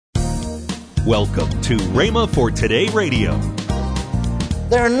Welcome to Rhema for Today Radio.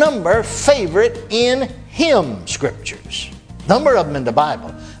 There are a number of favorite in hymn scriptures. Number of them in the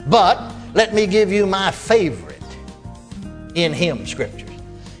Bible. But let me give you my favorite in hymn scriptures.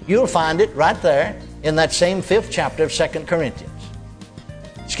 You'll find it right there in that same 5th chapter of 2 Corinthians.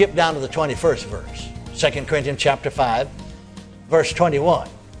 Skip down to the 21st verse. 2 Corinthians chapter 5, verse 21.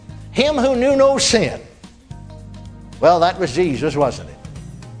 Him who knew no sin. Well, that was Jesus, wasn't it?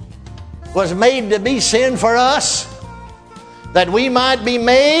 Was made to be sin for us, that we might be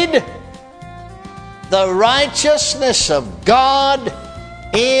made the righteousness of God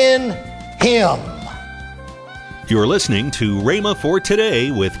in Him. You're listening to Rhema for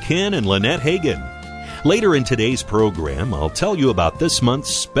Today with Ken and Lynette Hagin. Later in today's program, I'll tell you about this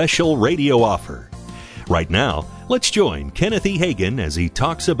month's special radio offer. Right now, let's join Kenneth E. Hagin as he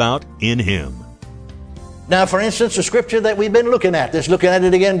talks about In Him. Now, for instance, the scripture that we've been looking at, let's look at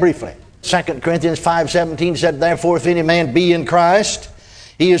it again briefly. 2 Corinthians 5:17 said, Therefore, if any man be in Christ,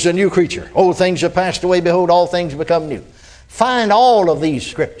 he is a new creature. Old things have passed away, behold, all things become new. Find all of these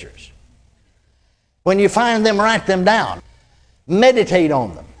scriptures. When you find them, write them down. Meditate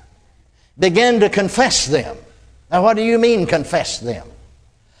on them. Begin to confess them. Now, what do you mean, confess them?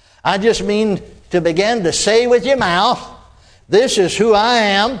 I just mean to begin to say with your mouth, this is who I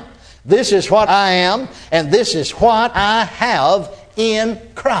am, this is what I am, and this is what I have in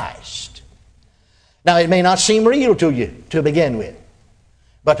Christ. Now, it may not seem real to you to begin with,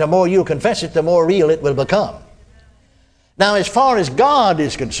 but the more you confess it, the more real it will become. Now, as far as God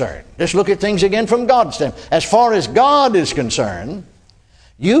is concerned, let's look at things again from God's standpoint. As far as God is concerned,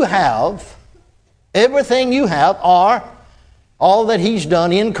 you have, everything you have, or all that He's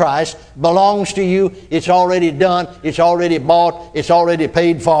done in Christ belongs to you. It's already done. It's already bought. It's already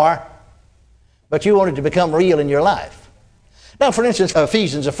paid for. But you want it to become real in your life. Now, for instance,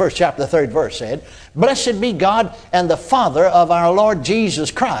 Ephesians, the 1st chapter, the 3rd verse said, Blessed be God and the Father of our Lord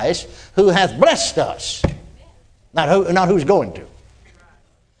Jesus Christ, who hath blessed us. Not who's going to.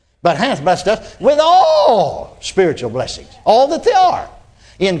 But hath blessed us with all spiritual blessings. All that they are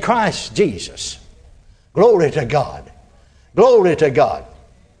in Christ Jesus. Glory to God. Glory to God.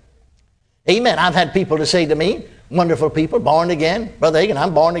 Amen. I've had people to say to me, wonderful people, born again. Brother Hagin,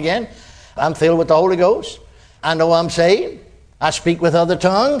 I'm born again. I'm filled with the Holy Ghost. I know I'm saved. I speak with other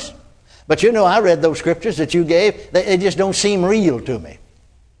tongues. But you know, I read those scriptures that you gave. They just don't seem real to me.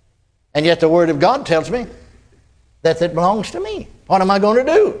 And yet the Word of God tells me that it belongs to me. What am I going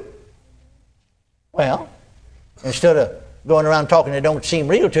to do? Well, instead of going around talking that don't seem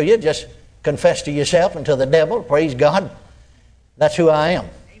real to you, just confess to yourself and to the devil, praise God, that's who I am.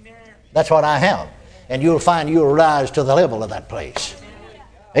 Amen. That's what I have. And you'll find you'll rise to the level of that place.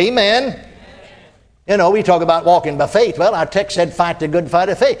 Amen. You know, we talk about walking by faith. Well, our text said, fight the good fight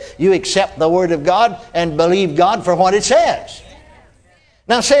of faith. You accept the Word of God and believe God for what it says.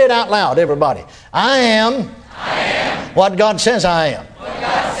 Now say it out loud, everybody. I am what God says I am.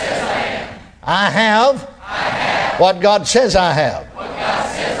 I have what God says I have.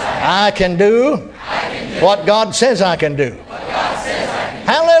 I can do what God says I can do.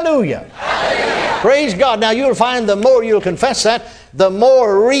 Hallelujah. Praise God. Now you'll find the more you'll confess that, the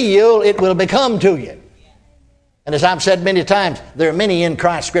more real it will become to you. And as I've said many times, there are many in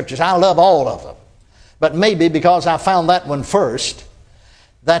Christ scriptures. I love all of them. But maybe because I found that one first,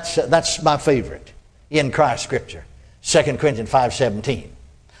 that's my favorite in Christ scripture. 2 Corinthians 5:17.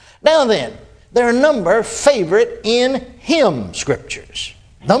 Now then, there are a number of favorite in hymn scriptures.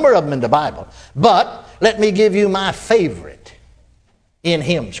 Number of them in the Bible. But let me give you my favorite in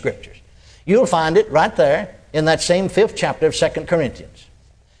hymn scriptures. You'll find it right there in that same 5th chapter of 2 Corinthians.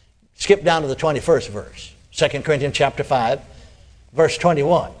 Skip down to the 21st verse. 2 Corinthians chapter 5, verse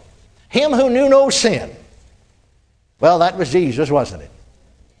 21. Him who knew no sin. Well, that was Jesus, wasn't it?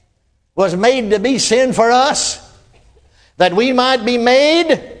 Was made to be sin for us, that we might be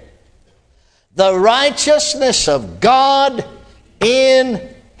made the righteousness of God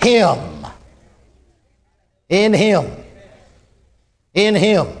in Him. In Him. In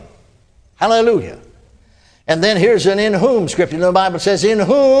Him. Hallelujah. And then here's an in whom scripture. The Bible says, in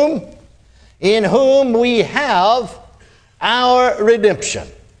whom we have our redemption.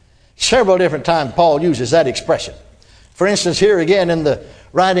 Several different times Paul uses that expression. For instance, here again in the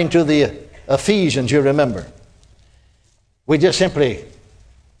writing to the Ephesians, you remember. We just simply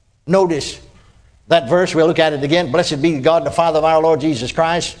notice that verse. We'll look at it again. Blessed be God the Father of our Lord Jesus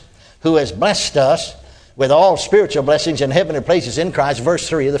Christ, who has blessed us with all spiritual blessings in heavenly places in Christ, verse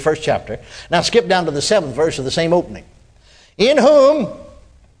 3 of the 1st chapter. Now skip down to the 7th verse of the same opening. In whom,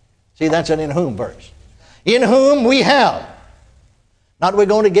 see, that's an in whom verse. In whom we have Not we're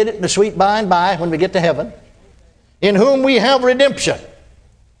going to get it in the sweet by and by when we get to heaven. In whom we have redemption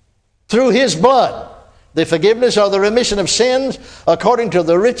through His blood, the forgiveness or the remission of sins according to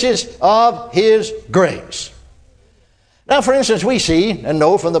the riches of His grace. Now, for instance, we see and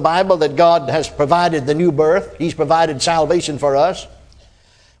know from the Bible that God has provided the new birth. He's provided salvation for us.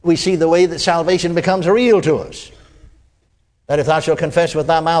 We see the way that salvation becomes real to us. That if thou shalt confess with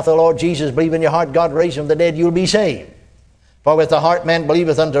thy mouth the Lord Jesus, believe in your heart God raised him from the dead, you'll be saved. For with the heart man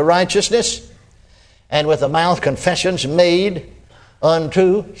believeth unto righteousness, and with the mouth confession's made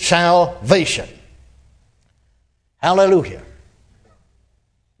unto salvation. Hallelujah.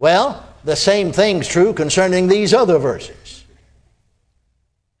 Well, the same thing's true concerning these other verses.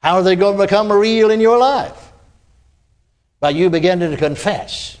 How are they going to become real in your life? By you beginning to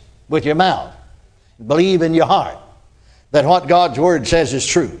confess with your mouth, believe in your heart that what God's Word says is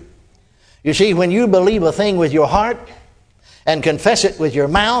true. You see, when you believe a thing with your heart and confess it with your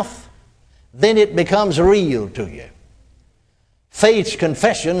mouth, then it becomes real to you. Faith's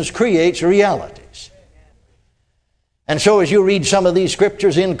confessions creates realities. And so as you read some of these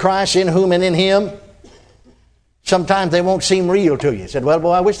scriptures, in Christ, in whom, and in Him, sometimes they won't seem real to you. You said, well,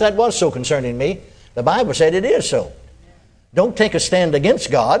 boy, I wish that was so concerning me. The Bible said it is so. Don't take a stand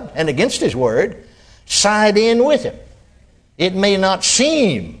against God and against His Word. Side in with Him. It may not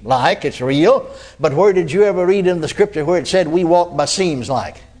seem like it's real, but where did you ever read in the Scripture where it said we walk by seems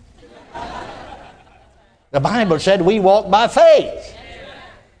like? The Bible said we walk by faith.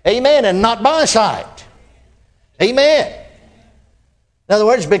 Amen. And not by sight. Amen. In other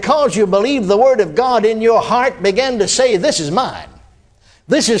words, because you believe the Word of God in your heart, begin to say, this is mine.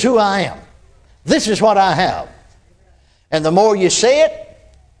 This is who I am. This is what I have. And the more you say it,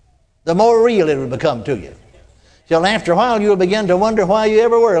 the more real it will become to you. Till after a while, you'll begin to wonder why you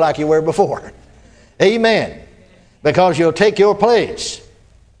ever were like you were before. Amen. Because you'll take your place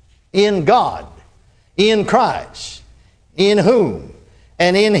in God, in Christ, in whom,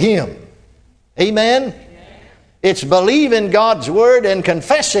 and in Him. Amen. It's believing God's Word and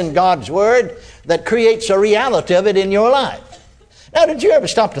confessing God's Word that creates a reality of it in your life. Now, did you ever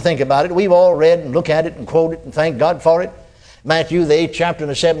stop to think about it? We've all read and look at it and quote it and thank God for it. Matthew, the 8th chapter and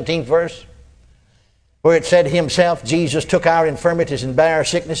the 17th verse, where it said Himself, Jesus, took our infirmities and bare our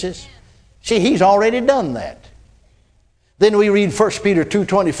sicknesses. See, He's already done that. Then we read 1 Peter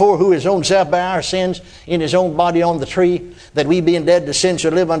 2:24, who His own self bare our sins in His own body on the tree, that we being dead to sin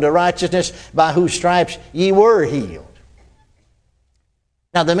should live unto righteousness, by whose stripes ye were healed.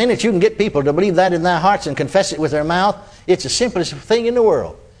 Now, the minute you can get people to believe that in their hearts and confess it with their mouth, it's the simplest thing in the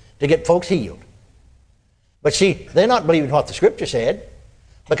world to get folks healed. But see, they're not believing what the Scripture said,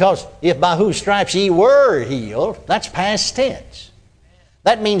 because if by whose stripes ye were healed, that's past tense.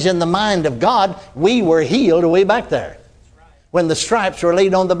 That means in the mind of God, we were healed way back there, when the stripes were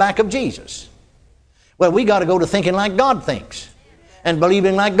laid on the back of Jesus. Well, we got to go to thinking like God thinks, and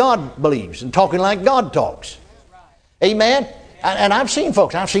believing like God believes, and talking like God talks. Amen? And I've seen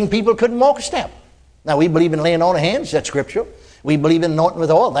folks, I've seen people couldn't walk a step. Now, we believe in laying on of hands, that's scriptural. We believe in anointing with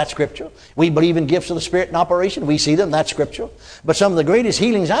oil, that's scriptural. We believe in gifts of the Spirit in operation, we see them, that's scriptural. But some of the greatest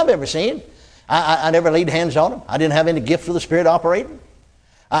healings I've ever seen, I never laid hands on them. I didn't have any gift of the Spirit operating.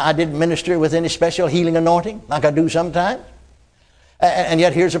 I didn't minister with any special healing anointing like I do sometimes. And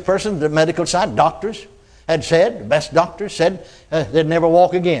yet here's a person, the medical side, doctors had said, the best doctors said they'd never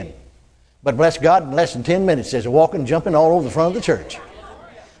walk again. But bless God, in less than 10 minutes, there's a walking, jumping all over the front of the church.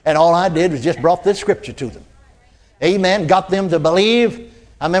 And all I did was just brought this scripture to them. Amen. Got them to believe.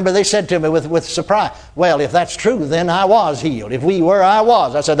 I remember they said to me with surprise, well, if that's true, then I was healed. If we were, I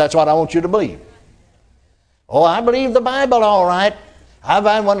was. I said, that's what I want you to believe. Oh, I believe the Bible all right.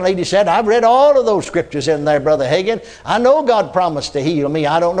 One lady said, I've read all of those scriptures in there, Brother Hagin. I know God promised to heal me.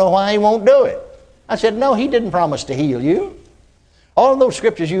 I don't know why He won't do it. I said, no, He didn't promise to heal you. All of those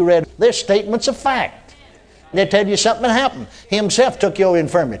scriptures you read, they're statements of fact. They tell you something happened. He Himself took your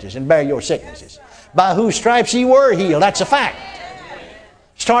infirmities and bare your sicknesses. By whose stripes ye were healed. That's a fact.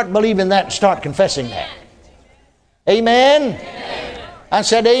 Start believing that and start confessing that. Amen? Amen. I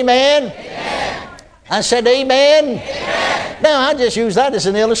said amen. Amen. I said amen. Amen. Now, I just use that as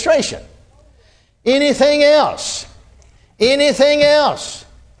an illustration. Anything else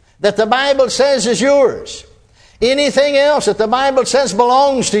that the Bible says is yours, anything else that the Bible says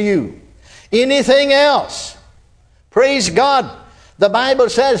belongs to you, anything else, praise God, the Bible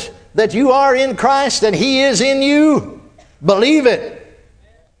says that you are in Christ and He is in you. Believe it.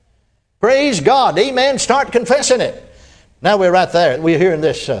 Praise God. Amen. Start confessing it. Now we're right there. We're here in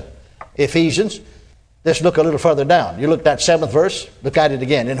this Ephesians. Let's look a little further down. You look at that 7th verse. Look at it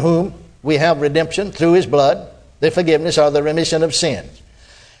again. In whom we have redemption through His blood, the forgiveness or the remission of sins.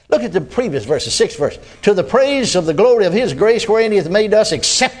 Look at the previous verse, the 6th verse. To the praise of the glory of His grace, wherein He hath made us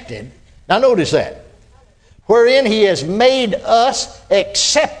accepted. Now notice that. Wherein He has made us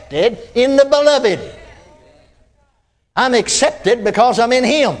accepted in the beloved. I'm accepted because I'm in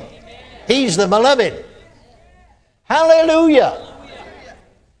Him. He's the beloved. Hallelujah.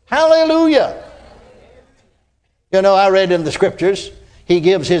 Hallelujah. You know, I read in the Scriptures, He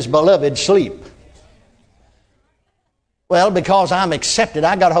gives His beloved sleep. Well, because I'm accepted,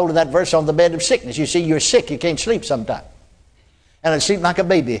 I got hold of that verse on the bed of sickness. You see, you're sick, you can't sleep sometime. And I sleep like a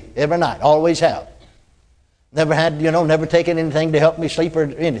baby every night, always have. Never had, never taken anything to help me sleep or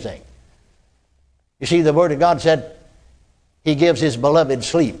anything. You see, the Word of God said He gives His beloved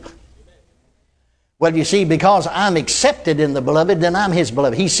sleep. Well, you see, because I'm accepted in the beloved, then I'm His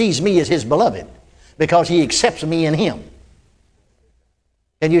beloved. He sees me as His beloved because He accepts me in Him.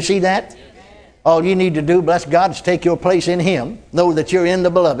 Can you see that? All you need to do, bless God, is take your place in Him. Know that you're in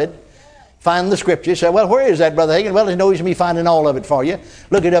the beloved. Find the Scripture. Say, well, where is that, Brother Hagin? Well, it's no use me finding all of it for you.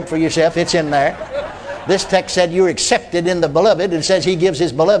 Look it up for yourself. It's in there. This text said you're accepted in the beloved. It says He gives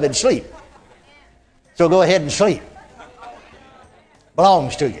His beloved sleep. So go ahead and sleep.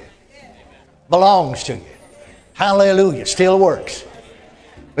 Belongs to you. Belongs to you. Hallelujah. Still works.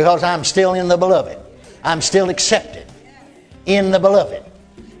 Because I'm still in the beloved. I'm still accepted in the beloved.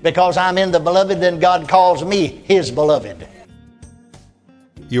 Because I'm in the beloved, then God calls me His beloved.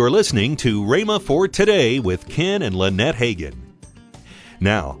 You're listening to Rhema for Today with Ken and Lynette Hagin.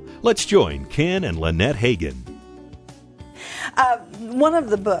 Now, let's join Ken and Lynette Hagin. One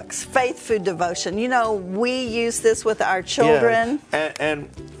of the books, Faith Food Devotion. We use this with our children. Yeah.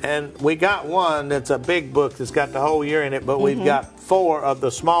 And we got one that's a big book that's got the whole year in it, but we've got 4 of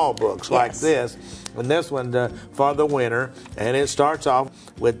the small books like this. And this one for the winter, and it starts off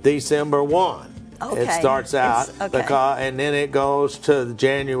with December 1. Okay. It starts out, and then it goes to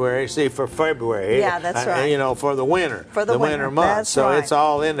January, for February. Yeah, that's right. For the winter. For the winter months. That's so right. it's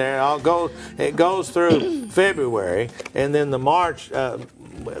all in there. It goes through February, and then the March, the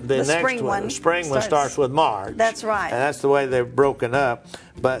next one starts with March. That's right. And that's the way they're broken up.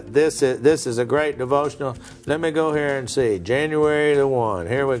 But this is a great devotional. Let me go here and see. January the 1.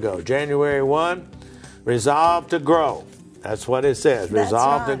 Here we go. January 1. Resolve to grow. That's what it says.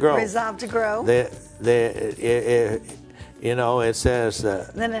 Resolve to grow. Resolve to grow. It says...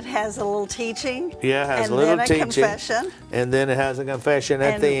 then it has a little teaching. Yeah, it has a little teaching. And then a confession. And then it has a confession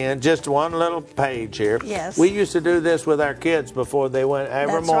at the end. Just one little page here. Yes. We used to do this with our kids before they went,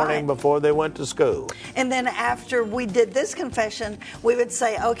 every morning before they went to school. And then after we did this confession, we would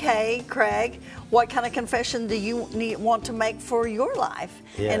say, okay, Craig, what kind of confession do you want to make for your life?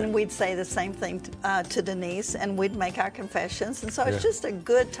 Yeah. And we'd say the same thing to Denise, and we'd make our confessions. And so it's just a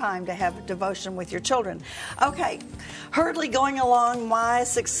good time to have a devotion with your children. Okay, hurriedly going along, my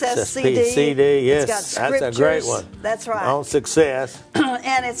Success CD. Yes, it's got scriptures. That's a great one. That's right. On success.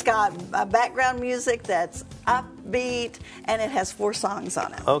 And it's got background music that's upbeat, and it has 4 songs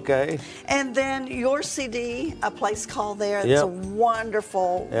on it. Okay. And then your CD, A Place Called There. It's a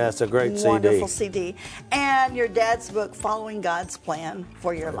wonderful, it's a great wonderful CD. And your dad's book, Following God's Plan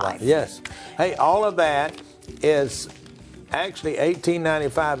for Your Life. Yes. Hey, all of that is actually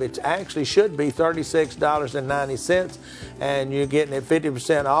 $18.95. It actually should be $36.90, and you're getting it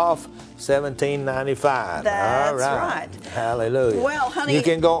 50% off, $17.95. That's all right. Hallelujah. Well, honey, you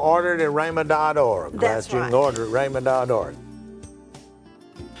can go order it at rhema.org. That's right. You can order it at rhema.org.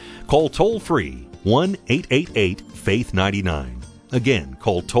 Call toll-free 1-888-FAITH-99. Again,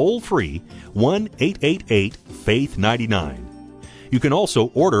 call toll-free 1-888-FAITH-99. You can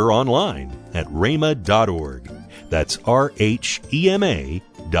also order online at rhema.org. That's RHEMA.org,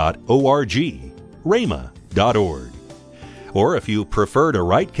 rhema.org. Or if you prefer to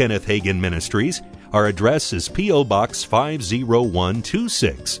write Kenneth Hagin Ministries, our address is P.O. Box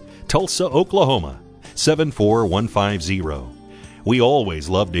 50126, Tulsa, Oklahoma, 74150. We always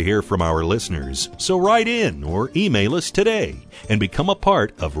love to hear from our listeners, so write in or email us today and become a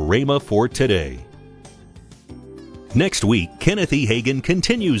part of Rhema for Today. Next week, Kenneth E. Hagin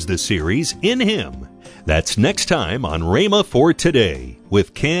continues the series In Him. That's next time on Rhema for Today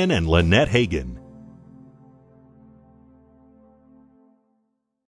with Ken and Lynette Hagin.